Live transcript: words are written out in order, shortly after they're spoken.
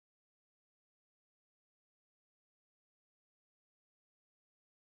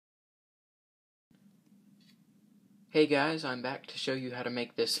Hey guys, I'm back to show you how to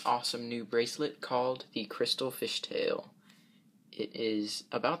make this awesome new bracelet called the Crystal Fishtail. It is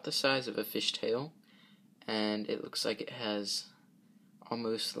about the size of a fishtail, and it looks like it has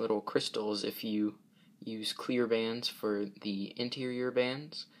almost little crystals if you use clear bands for the interior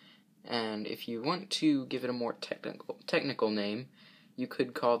bands. And if you want to give it a more technical name, you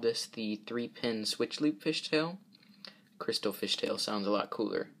could call this the 3-pin switch loop fishtail. Crystal Fishtail sounds a lot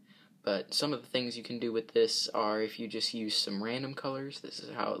cooler. But some of the things you can do with this are if you just use some random colors, this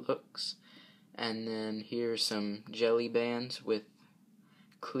is how it looks. And then here's some jelly bands with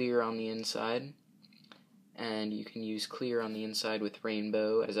clear on the inside. And you can use clear on the inside with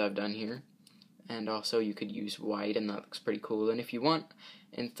rainbow, as I've done here. And also you could use white, and that looks pretty cool. And if you want,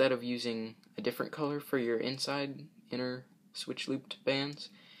 instead of using a different color for your inner switch looped bands,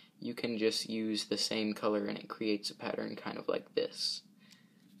 you can just use the same color and it creates a pattern kind of like this.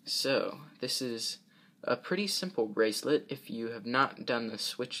 So, this is a pretty simple bracelet. If you have not done the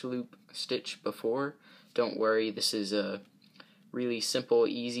switch loop stitch before, don't worry, this is a really simple,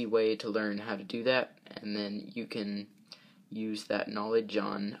 easy way to learn how to do that, and then you can use that knowledge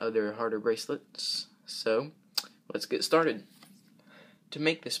on other harder bracelets. So, let's get started. To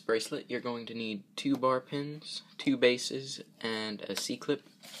make this bracelet, you're going to need 2 bar pins, 2 bases, and a C-clip,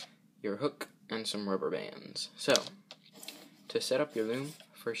 your hook, and some rubber bands. So, to set up your loom,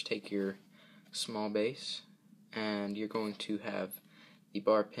 first take your small base, and you're going to have the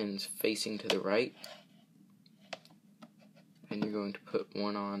bar pins facing to the right, and you're going to put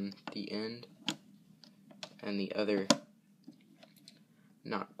one on the end and the other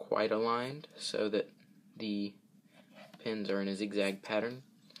not quite aligned so that the pins are in a zigzag pattern,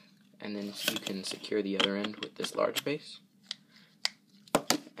 and then you can secure the other end with this large base.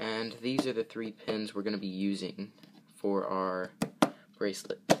 And these are the 3 pins we're going to be using for our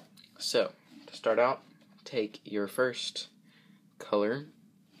bracelet. So, to start out, take your first color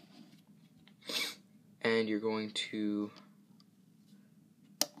and you're going to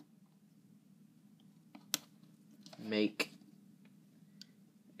make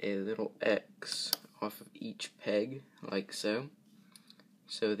a little X off of each peg, like so,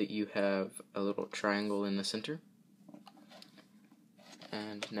 so that you have a little triangle in the center.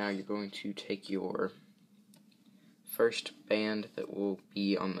 And now you're going to take your first band that will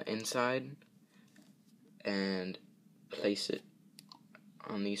be on the inside and place it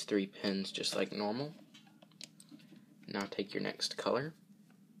on these 3 pins just like normal. Now take your next color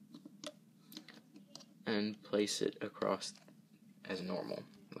and place it across as normal,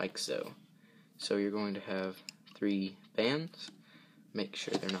 like so. So you're going to have 3 bands. Make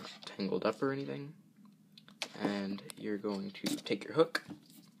sure they're not tangled up or anything. And you're going to take your hook,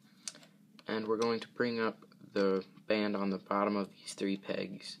 and we're going to bring up the band on the bottom of these 3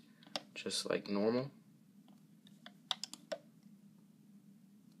 pegs just like normal.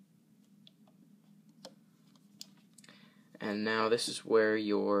 And now this is where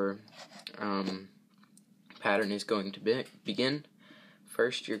your pattern is going to begin.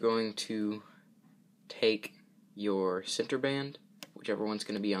 First, you're going to take your center band, whichever one's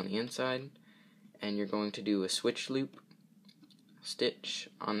going to be on the inside, and you're going to do a switch loop stitch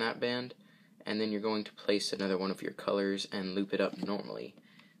on that band, and then you're going to place another one of your colors and loop it up normally.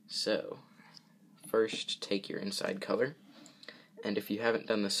 So, first take your inside color, and if you haven't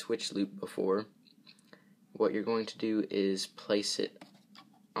done the switch loop before, what you're going to do is place it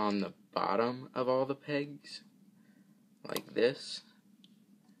on the bottom of all the pegs, like this,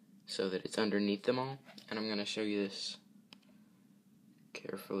 so that it's underneath them all. And I'm going to show you this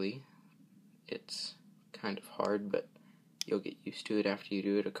carefully. It's kind of hard, but you'll get used to it after you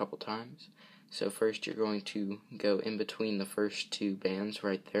do it a couple times. So first you're going to go in between the first 2 bands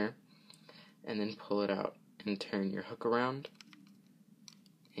right there, and then pull it out and turn your hook around.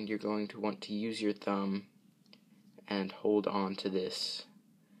 And you're going to want to use your thumb and hold on to this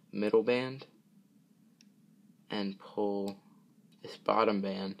middle band and pull this bottom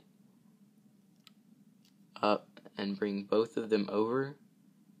band up and bring both of them over,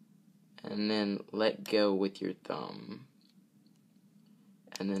 and then let go with your thumb,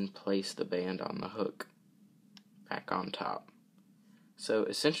 and then place the band on the hook back on top. So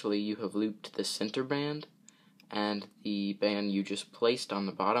essentially you have looped the center band, and the band you just placed on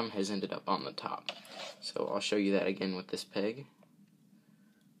the bottom has ended up on the top. So I'll show you that again with this peg.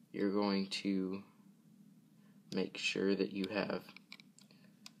 You're going to make sure that you have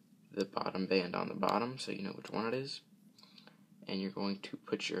the bottom band on the bottom so you know which one it is, and you're going to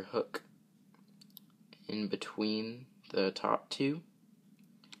put your hook in between the top 2,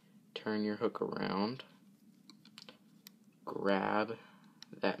 turn your hook around, grab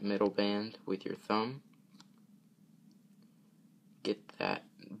that middle band with your thumb, get that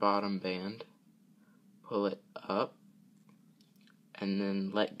bottom band, pull it up, and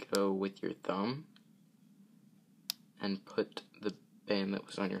then let go with your thumb and put the band that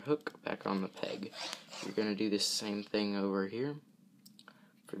was on your hook back on the peg. You're going to do this same thing over here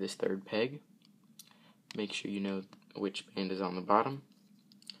for this third peg. Make sure you know which band is on the bottom,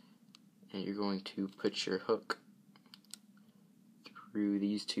 and you're going to put your hook through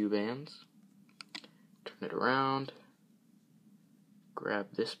these two bands, turn it around, grab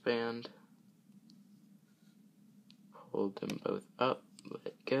this band, hold them both up,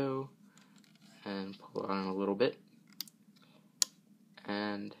 let go, and pull on a little bit,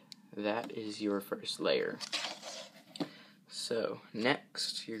 and that is your first layer. So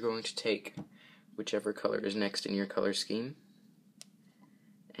next you're going to take whichever color is next in your color scheme,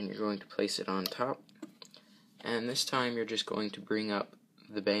 and you're going to place it on top, and this time you're just going to bring up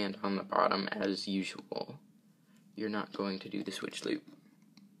the band on the bottom as usual. You're not going to do the switch loop.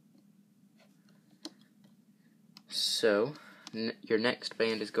 So your next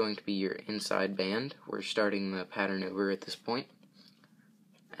band is going to be your inside band. We're starting the pattern over at this point,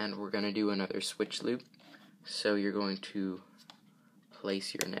 and we're going to do another switch loop. So you're going to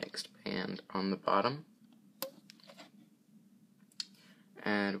place your next band on the bottom,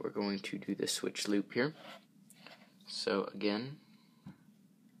 and we're going to do the switch loop here. So again,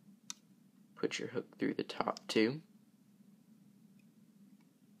 put your hook through the top two,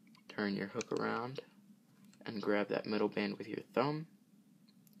 turn your hook around, and grab that middle band with your thumb,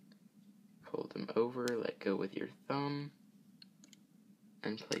 pull them over, let go with your thumb,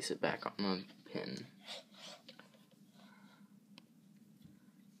 and place it back on the pin.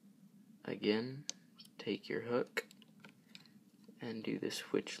 Again, take your hook and do the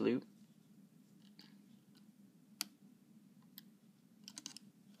switch loop.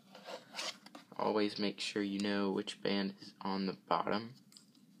 Always make sure you know which band is on the bottom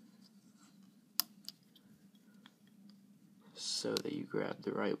so that you grab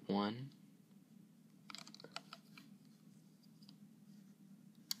the right one.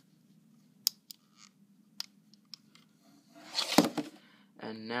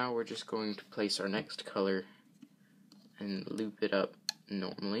 And now we're just going to place our next color and loop it up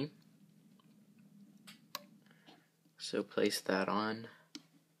normally. So place that on,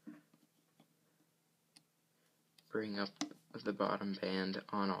 bring up the bottom band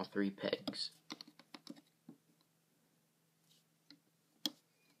on all three pegs.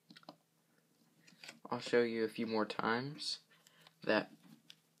 I'll show you a few more times that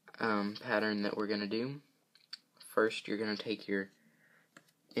pattern that we're going to do. First, you're going to take your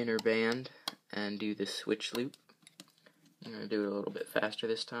inner band and do the switch loop. I'm going to do it a little bit faster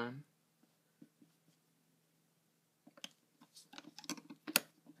this time.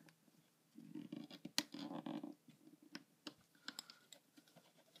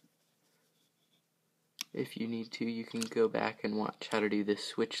 If you need to, you can go back and watch how to do this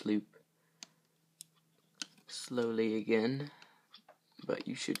switch loop slowly again, but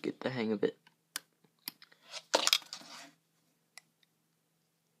you should get the hang of it.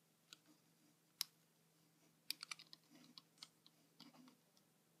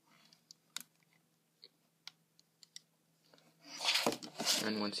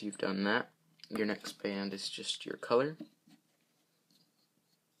 And once you've done that, your next band is just your color.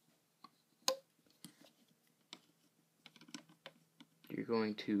 You're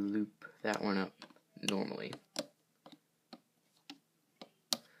going to loop that one up normally.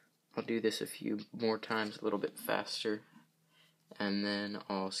 I'll do this a few more times a little bit faster, and then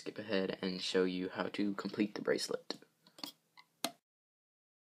I'll skip ahead and show you how to complete the bracelet.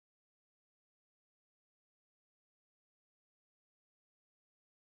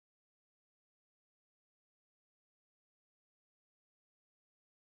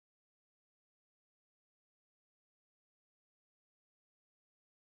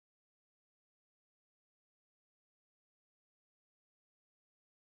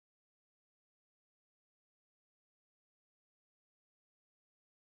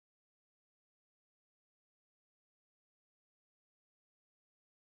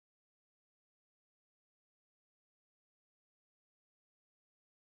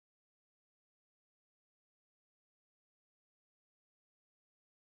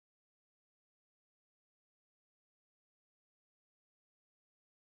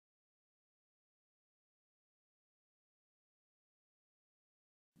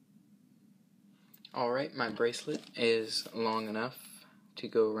 Alright, my bracelet is long enough to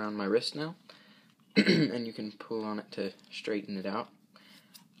go around my wrist now, and you can pull on it to straighten it out.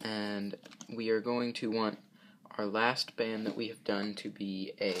 And we are going to want our last band that we have done to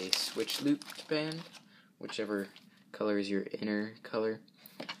be a switch looped band, whichever color is your inner color.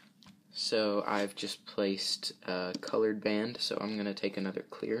 So I've just placed a colored band, so I'm going to take another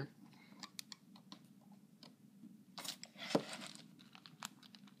clear.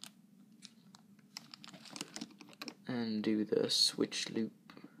 And do the switch loop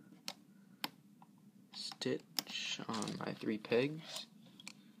stitch on my 3 pegs.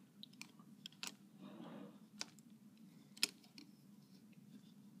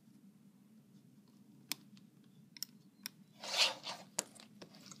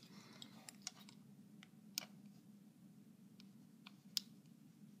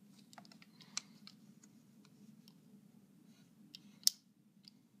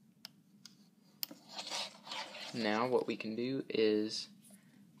 Now what we can do is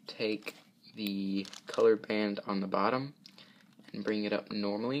take the color band on the bottom and bring it up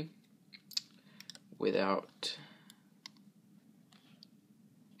normally without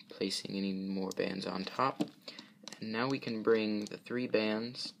placing any more bands on top. And now we can bring the 3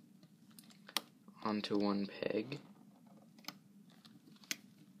 bands onto 1 peg.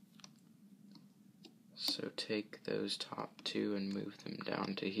 So take those top 2 and move them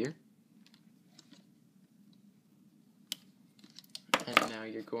down to here. And now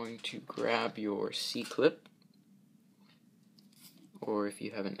you're going to grab your C-clip, or if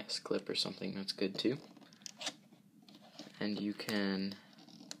you have an S-clip or something, that's good too. And you can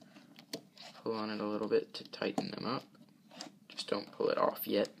pull on it a little bit to tighten them up. Just don't pull it off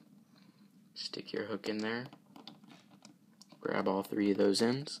yet. Stick your hook in there, grab all 3 of those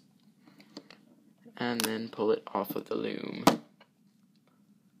ends, and then pull it off of the loom.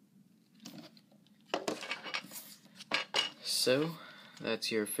 So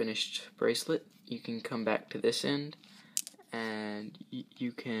that's your finished bracelet. You can come back to this end and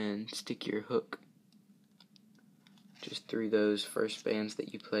you can stick your hook just through those first bands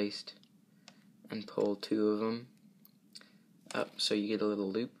that you placed and pull 2 of them up so you get a little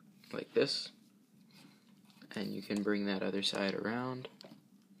loop like this, and you can bring that other side around.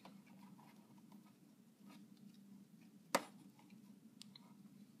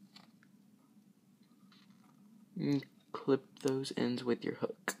 And clip those ends with your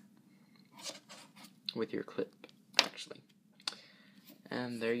hook, with your clip actually.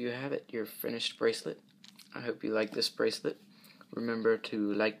 And there you have it, your finished bracelet. I hope you like this bracelet. Remember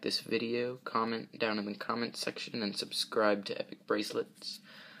to like this video, comment down in the comment section, and subscribe to Epic Bracelets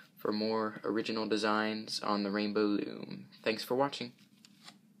for more original designs on the Rainbow Loom. Thanks for watching.